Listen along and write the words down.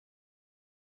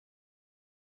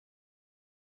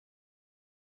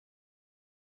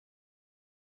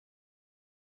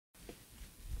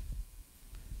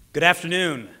Good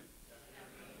afternoon.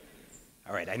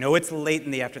 All right, I know it's late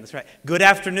in the afternoon. That's right. Good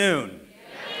afternoon.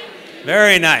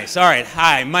 Very nice. All right,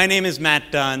 hi. My name is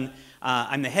Matt Dunne.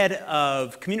 I'm the head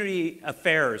of community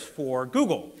affairs for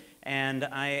Google. And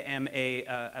I am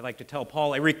I like to tell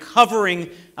Paul, a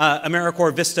recovering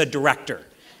AmeriCorps VISTA director.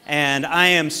 And I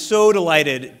am so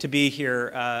delighted to be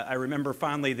here. I remember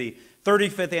fondly the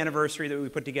 35th anniversary that we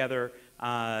put together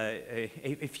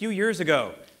a few years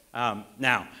ago.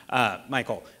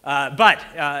 Michael.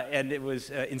 And it was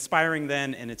inspiring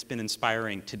then, and it's been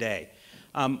inspiring today.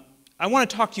 I want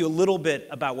to talk to you a little bit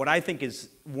about what I think is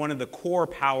one of the core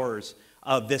powers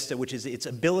of VISTA, which is its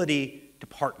ability to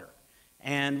partner.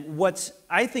 And what's,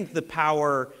 I think, the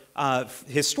power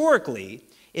historically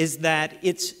is that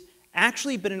it's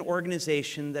actually been an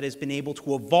organization that has been able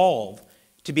to evolve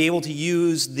to be able to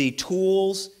use the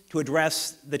tools to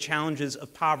address the challenges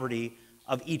of poverty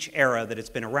of each era that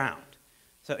it's been around.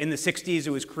 So in the 60s,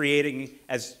 it was creating,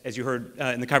 as you heard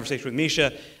in the conversation with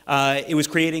Misha, it was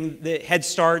creating the Head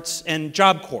Starts and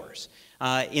Job Corps.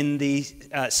 In the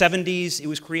 70s, it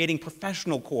was creating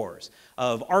professional corps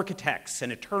of architects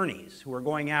and attorneys who were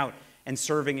going out and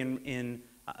serving in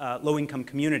low-income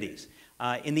communities.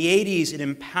 In the 80s, it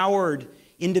empowered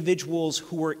individuals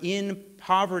who were in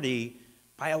poverty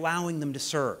by allowing them to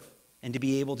serve and to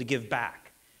be able to give back.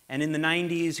 And in the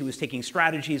 90s, it was taking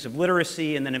strategies of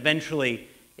literacy, and then eventually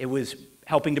it was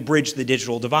helping to bridge the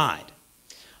digital divide.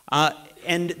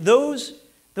 And those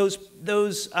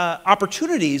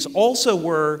opportunities also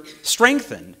were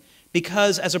strengthened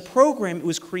because as a program, it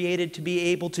was created to be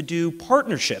able to do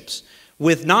partnerships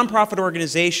with nonprofit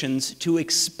organizations to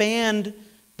expand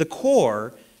the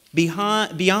core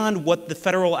beyond what the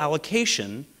federal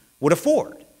allocation would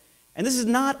afford. And this is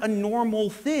not a normal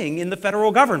thing in the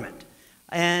federal government.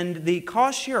 And the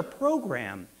cost share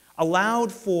program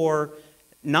allowed for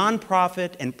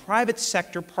nonprofit and private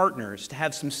sector partners to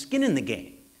have some skin in the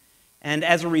game. And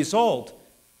as a result,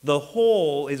 the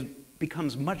whole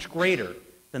becomes much greater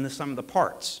than the sum of the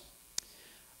parts.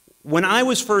 When I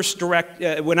was first named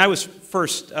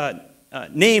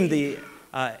the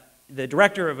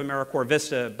director of AmeriCorps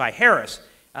VISTA by Harris,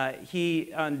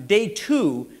 he, on day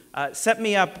 2, set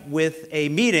me up with a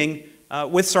meeting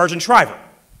with Sergeant Shriver.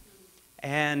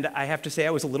 And I have to say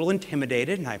I was a little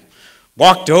intimidated, and I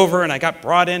walked over and I got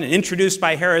brought in and introduced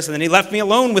by Harris, and then he left me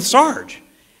alone with Sarge.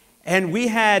 And we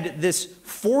had this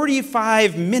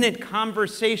 45-minute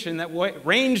conversation that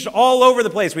ranged all over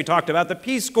the place. We talked about the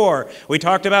Peace Corps. We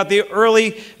talked about the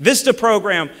early VISTA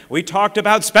program. We talked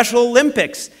about Special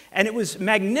Olympics. And it was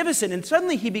magnificent. And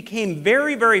suddenly he became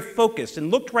very, very focused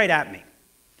and looked right at me.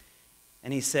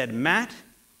 And he said, "Matt,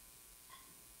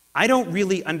 I don't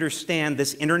really understand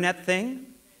this internet thing.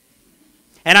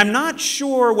 And I'm not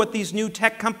sure what these new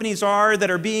tech companies are that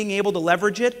are being able to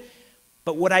leverage it.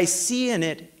 But what I see in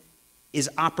it is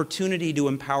opportunity to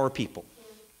empower people.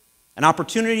 An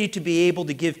opportunity to be able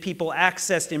to give people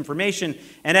access to information.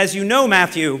 And as you know,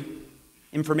 Matthew,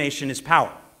 information is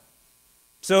power.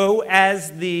 So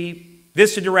as the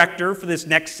VISTA director for this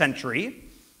next century,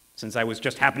 since I was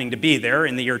just happening to be there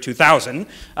in the year 2000,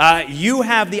 you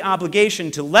have the obligation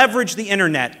to leverage the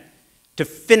internet to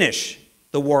finish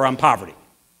the war on poverty."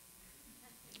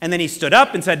 And then he stood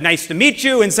up and said, "Nice to meet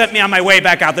you," and sent me on my way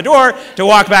back out the door to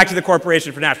walk back to the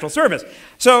Corporation for National Service.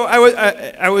 So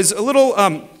I was a little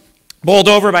bowled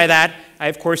over by that. I,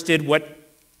 of course, did what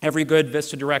every good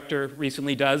VISTA director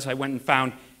recently does. I went and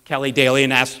found Kelly Daly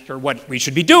and asked her what we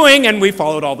should be doing, and we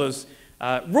followed all those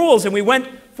rules. And we went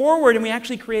forward, and we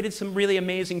actually created some really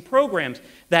amazing programs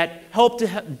that helped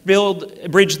to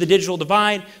bridge the digital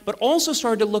divide, but also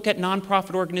started to look at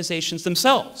nonprofit organizations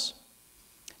themselves,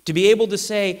 to be able to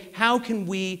say, how can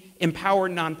we empower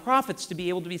nonprofits to be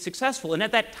able to be successful? And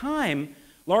at that time,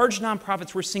 large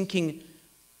nonprofits were sinking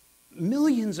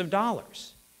millions of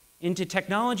dollars into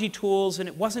technology tools, and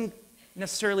it wasn't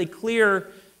necessarily clear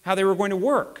how they were going to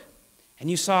work. And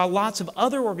you saw lots of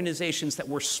other organizations that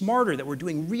were smarter, that were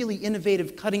doing really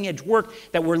innovative, cutting-edge work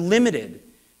that were limited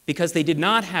because they did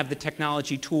not have the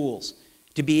technology tools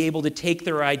to be able to take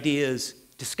their ideas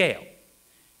to scale.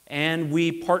 And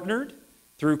we partnered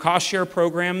through cost-share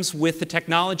programs with the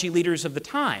technology leaders of the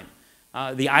time,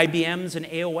 the IBMs and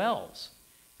AOLs.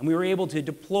 And we were able to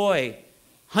deploy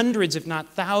hundreds, if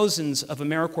not thousands, of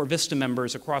AmeriCorps VISTA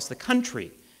members across the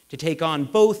country to take on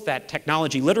both that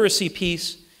technology literacy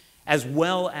piece as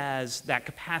well as that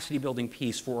capacity building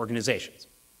piece for organizations.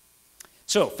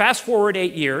 So fast forward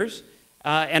 8 years,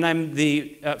 and I'm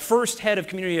the first head of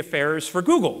community affairs for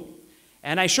Google.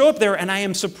 And I show up there and I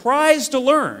am surprised to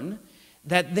learn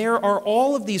that there are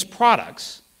all of these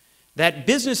products that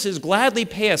businesses gladly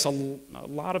pay us a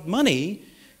lot of money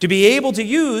to be able to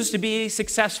use to be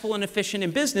successful and efficient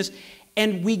in business,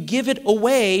 and we give it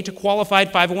away to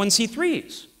qualified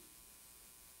 501c3s.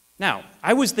 Now,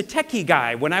 I was the techie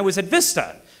guy when I was at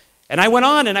Vista, and I went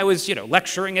on and I was,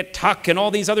 lecturing at Tuck and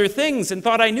all these other things and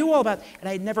thought I knew all about it, and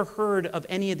I had never heard of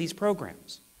any of these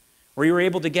programs where you were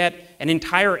able to get an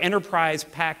entire enterprise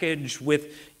package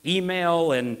with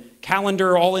email and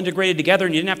calendar all integrated together,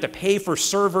 and you didn't have to pay for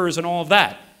servers and all of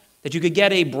that. That you could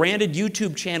get a branded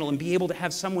YouTube channel and be able to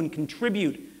have someone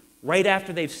contribute right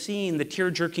after they've seen the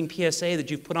tear-jerking PSA that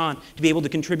you've put on to be able to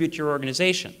contribute to your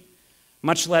organization.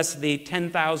 Much less the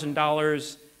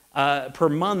 $10,000 per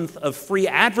month of free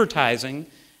advertising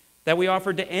that we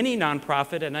offered to any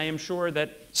nonprofit, and I am sure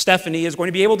that Stephanie is going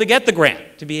to be able to get the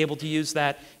grant to be able to use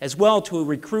that as well to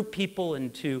recruit people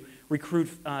and to recruit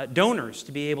donors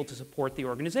to be able to support the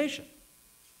organization.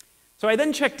 So I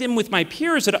then checked in with my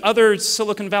peers at other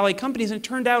Silicon Valley companies, and it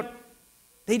turned out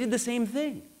they did the same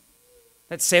thing.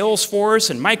 That Salesforce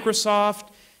and Microsoft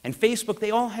and Facebook,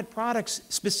 they all had products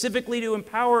specifically to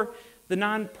empower the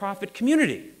nonprofit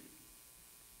community.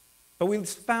 But we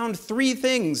found three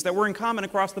things that were in common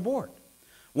across the board.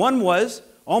 One was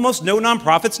almost no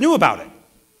nonprofits knew about it,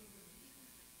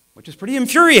 which is pretty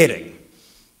infuriating.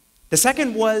 The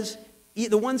second was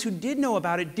the ones who did know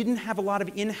about it didn't have a lot of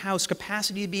in-house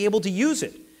capacity to be able to use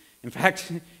it. In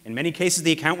fact, in many cases,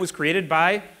 the account was created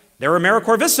by their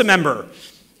AmeriCorps VISTA member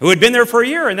who had been there for a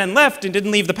year and then left and didn't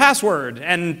leave the password,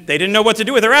 and they didn't know what to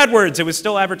do with their AdWords. It was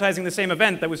still advertising the same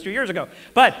event that was 2 years ago.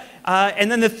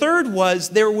 And then the third was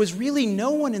there was really no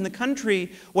one in the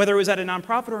country, whether it was at a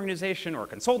nonprofit organization or a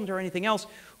consultant or anything else,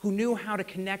 who knew how to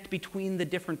connect between the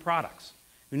different products,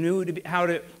 who knew how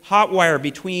to hotwire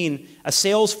between a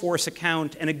Salesforce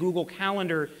account and a Google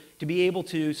Calendar to be able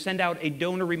to send out a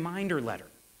donor reminder letter.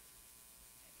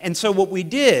 And so what we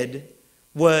did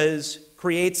was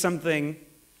create something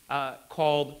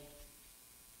called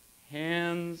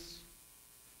Hands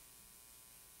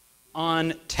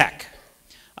on Tech.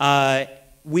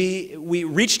 We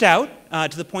reached out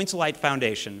to the Points of Light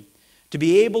Foundation to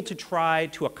be able to try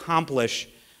to accomplish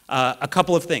a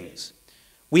couple of things.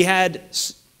 We had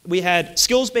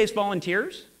skills-based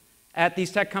volunteers at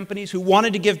these tech companies who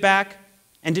wanted to give back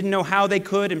and didn't know how they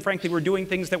could, and frankly were doing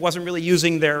things that wasn't really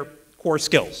using their core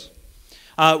skills.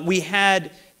 We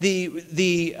had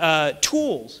the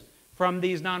tools from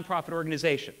these nonprofit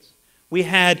organizations. We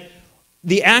had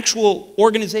the actual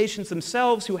organizations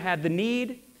themselves who had the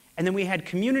need, and then we had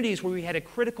communities where we had a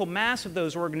critical mass of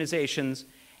those organizations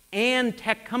and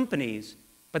tech companies,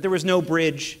 but there was no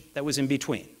bridge that was in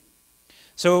between.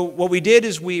 So what we did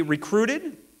is we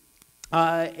recruited,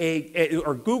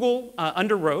 or Google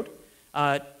underwrote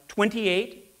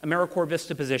 28 AmeriCorps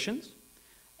VISTA positions.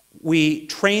 We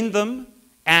trained them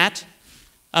at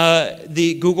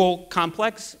the Google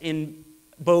complex in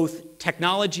both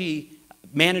technology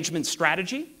management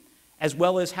strategy as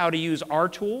well as how to use our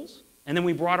tools. And then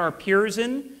we brought our peers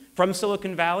in from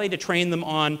Silicon Valley to train them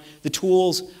on the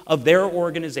tools of their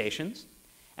organizations.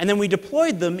 And then we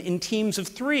deployed them in teams of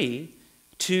 3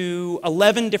 to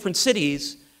 11 different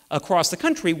cities across the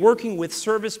country working with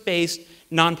service-based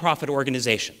nonprofit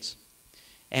organizations.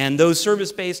 And those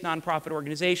service-based nonprofit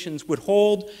organizations would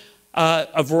hold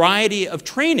a variety of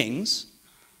trainings,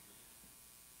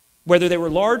 whether they were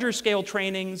larger scale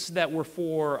trainings that were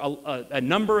for a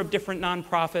number of different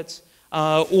nonprofits,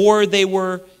 or they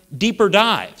were deeper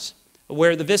dives,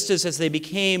 where the Vistas, as they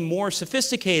became more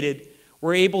sophisticated,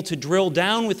 were able to drill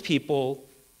down with people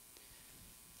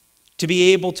to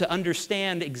be able to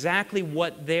understand exactly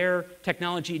what their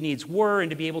technology needs were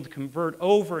and to be able to convert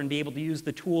over and be able to use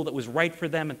the tool that was right for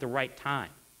them at the right time.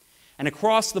 And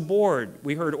across the board,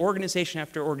 we heard organization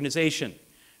after organization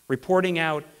reporting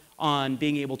out on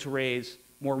being able to raise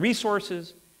more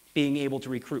resources, being able to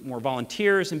recruit more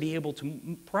volunteers, and be able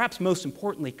to, perhaps most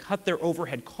importantly, cut their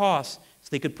overhead costs so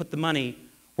they could put the money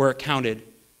where it counted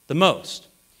the most.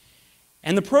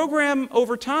 And the program,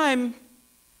 over time,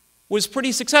 was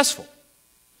pretty successful.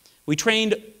 We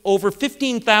trained over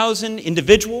 15,000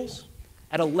 individuals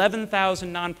at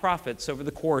 11,000 nonprofits over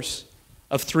the course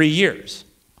of 3 years.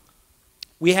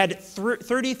 We had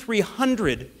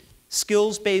 3,300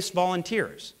 skills-based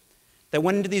volunteers that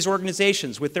went into these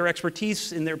organizations with their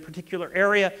expertise in their particular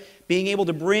area, being able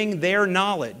to bring their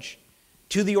knowledge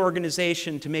to the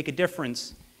organization to make a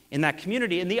difference in that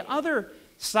community. And the other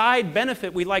side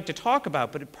benefit we like to talk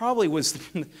about, but it probably was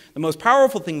the most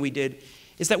powerful thing we did,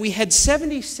 is that we had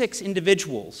 76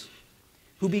 individuals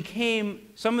who became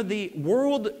some of the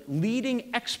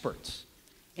world-leading experts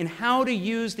in how to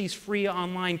use these free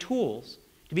online tools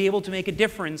to be able to make a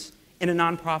difference in a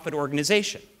nonprofit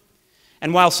organization.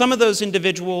 And while some of those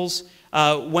individuals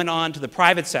went on to the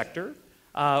private sector,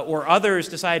 or others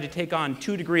decided to take on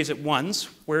 2 degrees at once.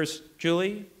 Where's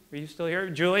Julie? Are you still here?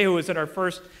 Julie, who was at our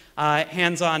first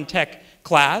hands-on tech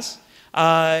class.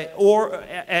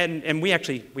 And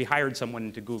we hired someone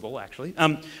into Google, actually.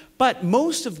 But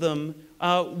most of them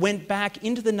went back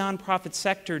into the nonprofit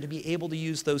sector to be able to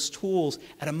use those tools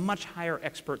at a much higher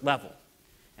expert level.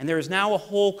 And there is now a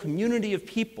whole community of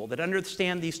people that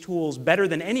understand these tools better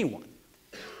than anyone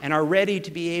and are ready to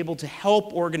be able to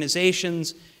help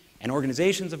organizations and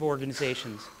organizations of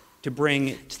organizations to bring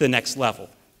it to the next level.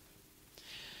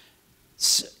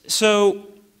 So,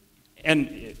 and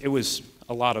it was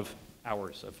a lot of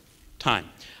hours of time.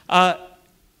 But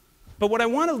what I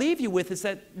want to leave you with is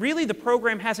that really the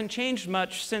program hasn't changed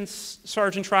much since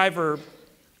Sergeant Shriver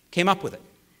came up with it.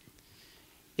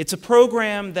 It's a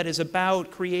program that is about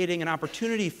creating an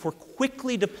opportunity for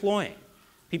quickly deploying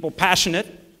people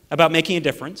passionate about making a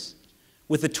difference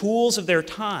with the tools of their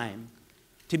time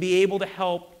to be able to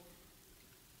help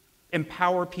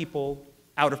empower people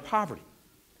out of poverty.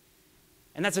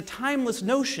 And that's a timeless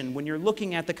notion when you're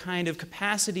looking at the kind of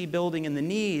capacity building and the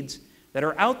needs that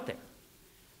are out there.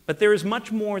 But there is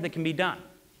much more that can be done.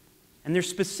 And there's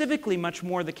specifically much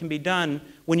more that can be done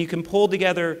when you can pull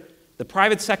together the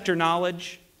private sector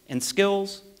knowledge and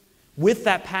skills with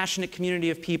that passionate community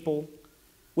of people,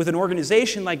 with an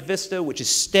organization like VISTA, which is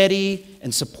steady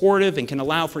and supportive and can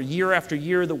allow for year after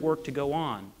year the work to go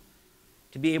on,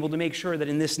 to be able to make sure that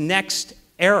in this next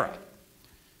era,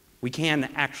 we can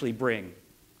actually bring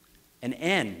an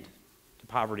end to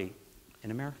poverty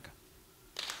in America.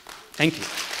 Thank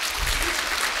you.